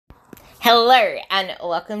Hello and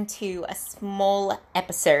welcome to a small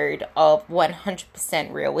episode of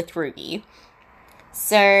 100% Real with Ruby.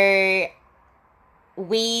 So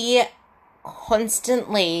we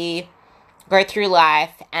constantly go through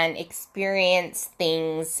life and experience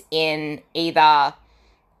things in either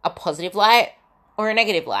a positive light or a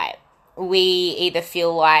negative light. We either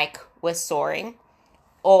feel like we're soaring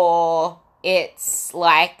or it's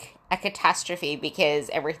like a catastrophe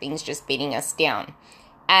because everything's just beating us down.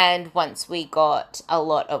 And once we got a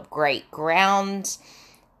lot of great ground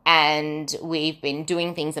and we've been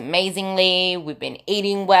doing things amazingly, we've been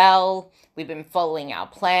eating well, we've been following our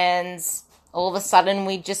plans, all of a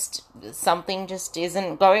sudden something just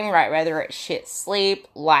isn't going right, whether it's shit sleep,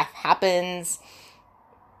 life happens,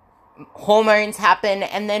 hormones happen,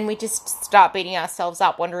 and then we just start beating ourselves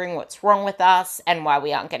up, wondering what's wrong with us and why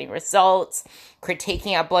we aren't getting results,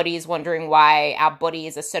 critiquing our bodies, wondering why our body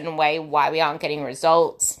is a certain way, why we aren't getting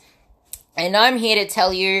results. And I'm here to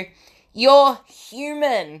tell you, you're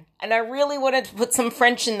human. And I really wanted to put some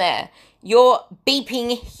French in there. You're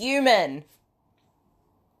beeping human.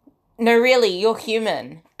 No, really, you're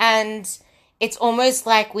human. And it's almost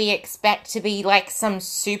like we expect to be like some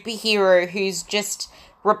superhero who's just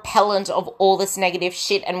repellent of all this negative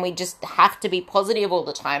shit and we just have to be positive all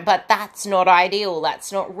the time. But that's not ideal.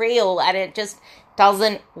 That's not real. And it just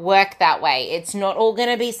doesn't work that way. It's not all going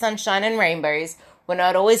to be sunshine and rainbows. We're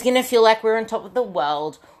not always going to feel like we're on top of the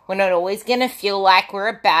world. We're not always going to feel like we're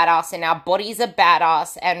a badass and our body's a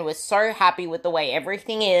badass and we're so happy with the way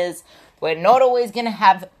everything is. We're not always going to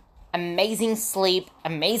have amazing sleep,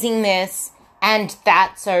 amazing this, and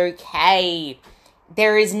that's okay.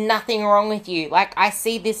 There is nothing wrong with you. Like, I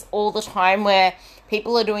see this all the time where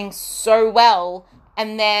people are doing so well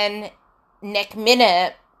and then next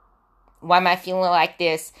minute, why am I feeling like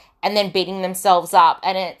this? And then beating themselves up.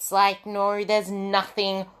 And it's like, no, there's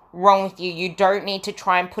nothing wrong with you. You don't need to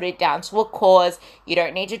try and put it down to a cause. You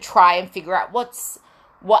don't need to try and figure out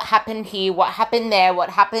what happened here, what happened there,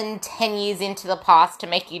 what happened 10 years into the past to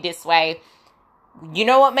make you this way. You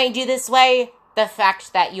know what made you this way? The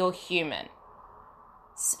fact that you're human.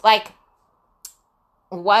 Like,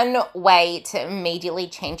 one way to immediately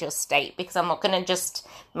change your state, because I'm not going to just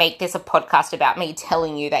make this a podcast about me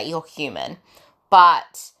telling you that you're human,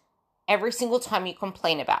 but every single time you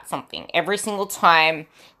complain about something, every single time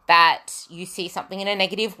that you see something in a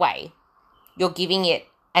negative way, you're giving it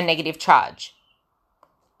a negative charge.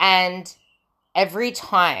 And every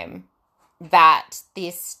time that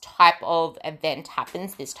this type of event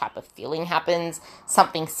happens, this type of feeling happens,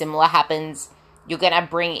 something similar happens, you're going to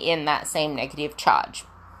bring in that same negative charge.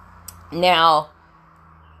 Now,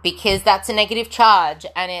 because that's a negative charge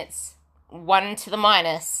and it's 1 to the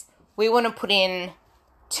minus, we want to put in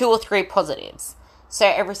 2 or 3 positives. So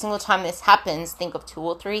every single time this happens, think of 2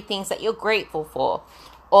 or 3 things that you're grateful for.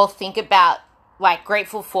 Or think about, like,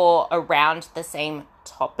 grateful for around the same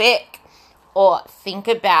topic. Or think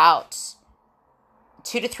about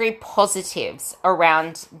 2 to 3 positives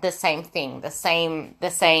around the same thing, the same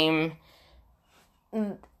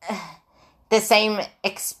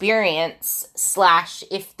experience /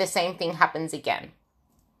 if the same thing happens again.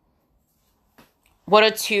 What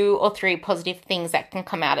are 2 or 3 positive things that can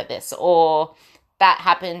come out of this, or that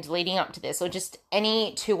happened leading up to this, or just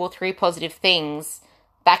any 2 or 3 positive things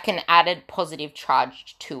that can add a positive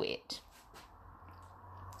charge to it.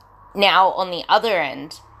 Now, on the other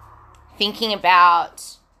end, thinking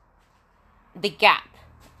about the gap,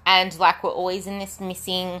 and like we're always in this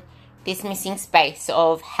missing space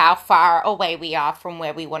of how far away we are from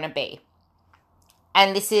where we want to be.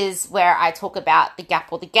 And this is where I talk about the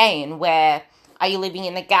gap or the gain, where are you living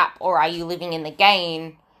in the gap or are you living in the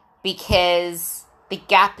gain? Because the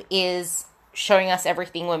gap is showing us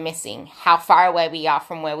everything we're missing, how far away we are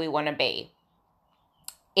from where we want to be.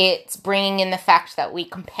 It's bringing in the fact that we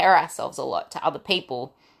compare ourselves a lot to other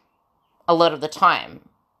people a lot of the time.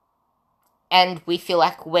 And we feel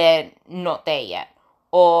like we're not there yet.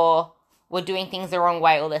 Or we're doing things the wrong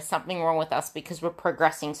way, or there's something wrong with us because we're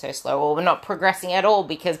progressing so slow, or we're not progressing at all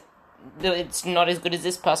because it's not as good as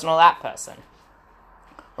this person or that person.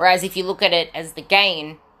 Whereas if you look at it as the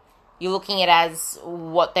gain, you're looking at it as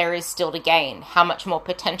what there is still to gain, how much more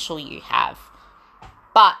potential you have.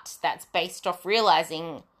 But that's based off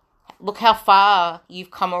realizing, look how far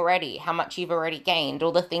you've come already, how much you've already gained,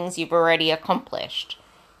 all the things you've already accomplished.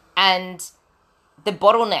 And the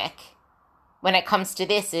bottleneck when it comes to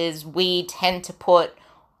this is we tend to put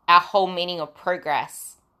our whole meaning of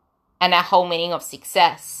progress and our whole meaning of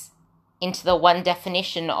success into the one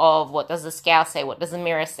definition of what does the scale say, what does the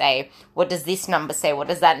mirror say, what does this number say, what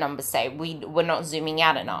does that number say. We're not zooming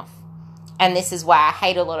out enough. And this is why I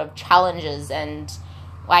hate a lot of challenges and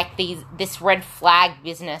like this red flag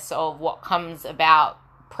business of what comes about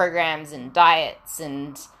programs and diets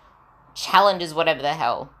and challenges, whatever the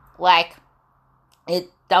hell. Like, it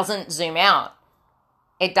doesn't zoom out.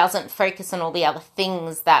 It doesn't focus on all the other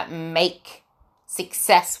things that make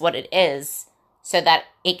success what it is, so that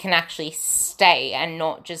it can actually stay and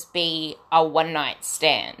not just be a one-night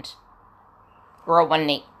stand. Or a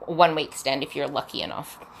one-week stand if you're lucky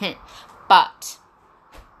enough. But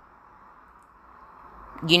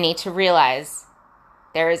you need to realize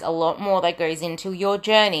there is a lot more that goes into your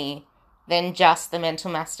journey than just the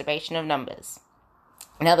mental masturbation of numbers.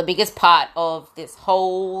 Now, the biggest part of this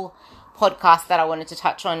whole podcast that I wanted to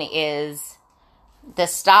touch on is the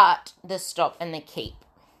start, the stop, and the keep.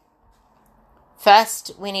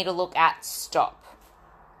 First, we need to look at stop.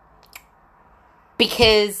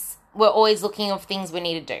 Because we're always looking for things we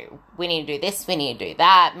need to do. We need to do this, we need to do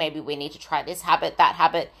that. Maybe we need to try this habit, that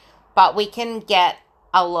habit. But we can get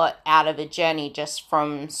a lot out of a journey just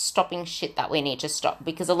from stopping shit that we need to stop.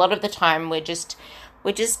 Because a lot of the time we're just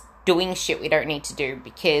doing shit we don't need to do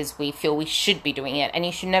because we feel we should be doing it, and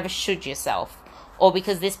you should never should yourself, or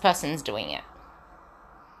because this person's doing it,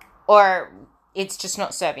 or it's just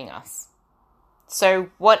not serving us.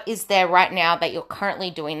 So what is there right now that you're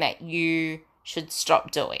currently doing that you should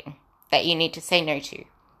stop doing, that you need to say no to?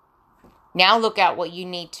 Now look at what you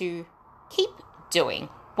need to keep doing.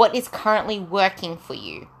 What is currently working for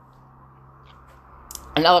you?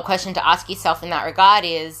 Another question to ask yourself in that regard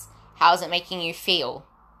is, how is it making you feel?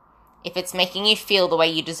 If it's making you feel the way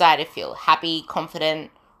you desire to feel, happy, confident,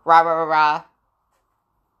 rah, rah, rah, rah,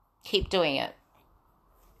 keep doing it.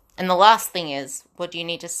 And the last thing is, what do you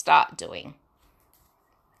need to start doing?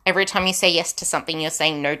 Every time you say yes to something, you're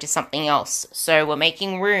saying no to something else. So we're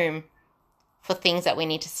making room for things that we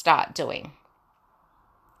need to start doing.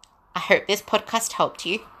 I hope this podcast helped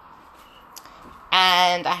you.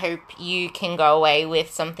 And I hope you can go away with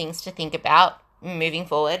some things to think about moving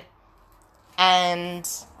forward. And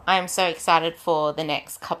I'm so excited for the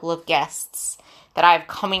next couple of guests that I have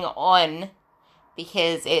coming on,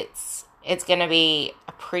 because it's going to be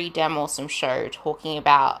a pretty damn awesome show talking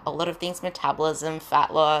about a lot of things, metabolism,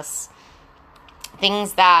 fat loss,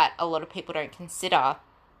 things that a lot of people don't consider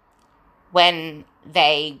when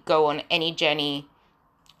they go on any journey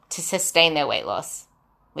to sustain their weight loss,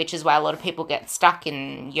 which is why a lot of people get stuck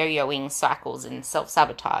in yo-yoing cycles and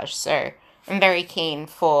self-sabotage. So I'm very keen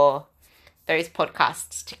for those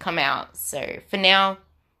podcasts to come out. So for now,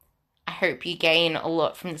 I hope you gain a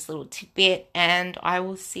lot from this little tidbit, and I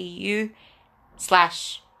will see you /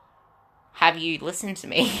 have you listen to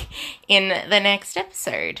me in the next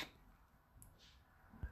episode.